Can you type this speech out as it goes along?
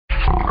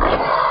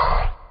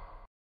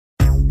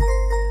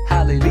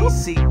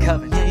see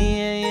Covington.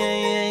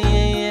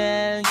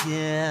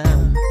 Yeah.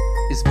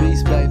 It's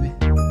beast, baby.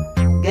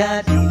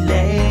 Godly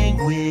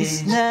language.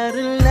 It's not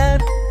a lot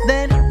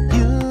that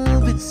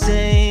you've been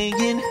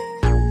saying,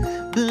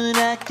 but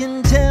I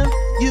can tell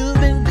you've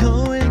been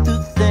going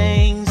through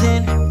things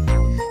and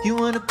you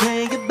wanna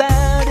pray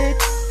about it.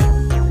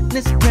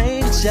 Let's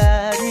pray to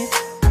Charlie.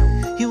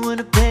 You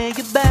wanna pray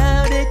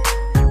about it.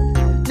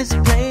 Let's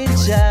pray to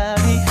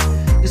Charlie.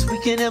 Cause we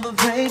can never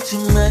pray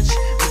too much.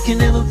 We can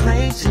never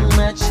pray too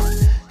much.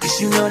 Cause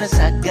you know that's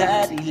our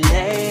godly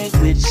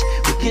language.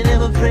 We can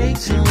never pray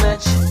too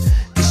much.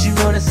 Cause you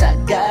know that's our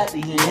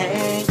godly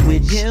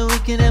language. Yeah, we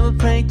can never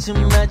pray too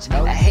much.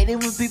 I hate it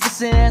when people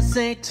say I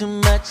say too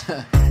much.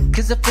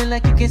 Cause I feel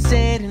like you can't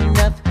say it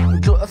enough.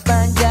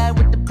 Glorifying God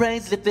with the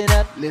praise, lift it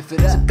up. Lift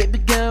it up. So baby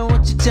girl,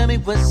 won't you tell me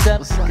what's up?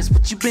 Cause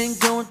what you been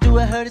going through,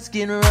 I heard it's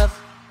getting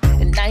rough.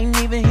 And I ain't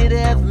even here to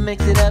ever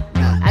mix it up.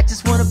 I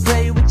just wanna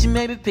pray with you,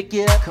 maybe pick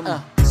it up. Come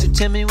on. So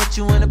tell me what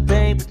you wanna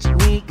pray, but you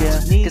need, girl.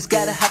 Cause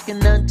God a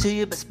hockin' unto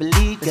you, best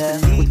believe, girl.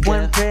 With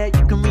one prayer,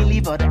 you can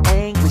relieve all the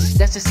anguish.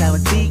 That's just how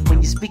it be when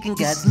you're speaking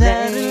God's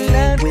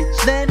language.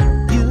 That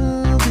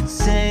you've been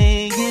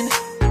saying,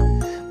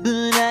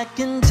 but I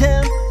can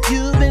tell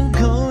you've been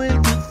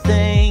going through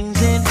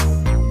things and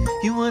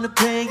you wanna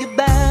pray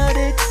about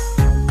it.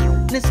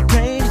 Let's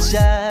pray to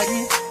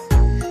Charlie.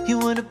 You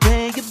wanna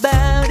pray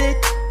about it.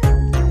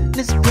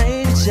 Let's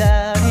pray to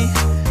Charlie.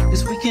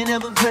 Cause we can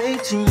never pray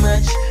too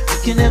much. We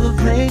can never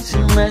pray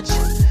too much.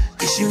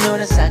 Cause you know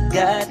that's our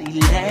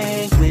godly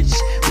language.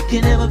 We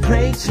can never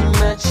pray too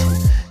much.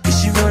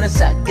 Cause you know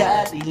that's our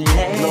godly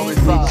language.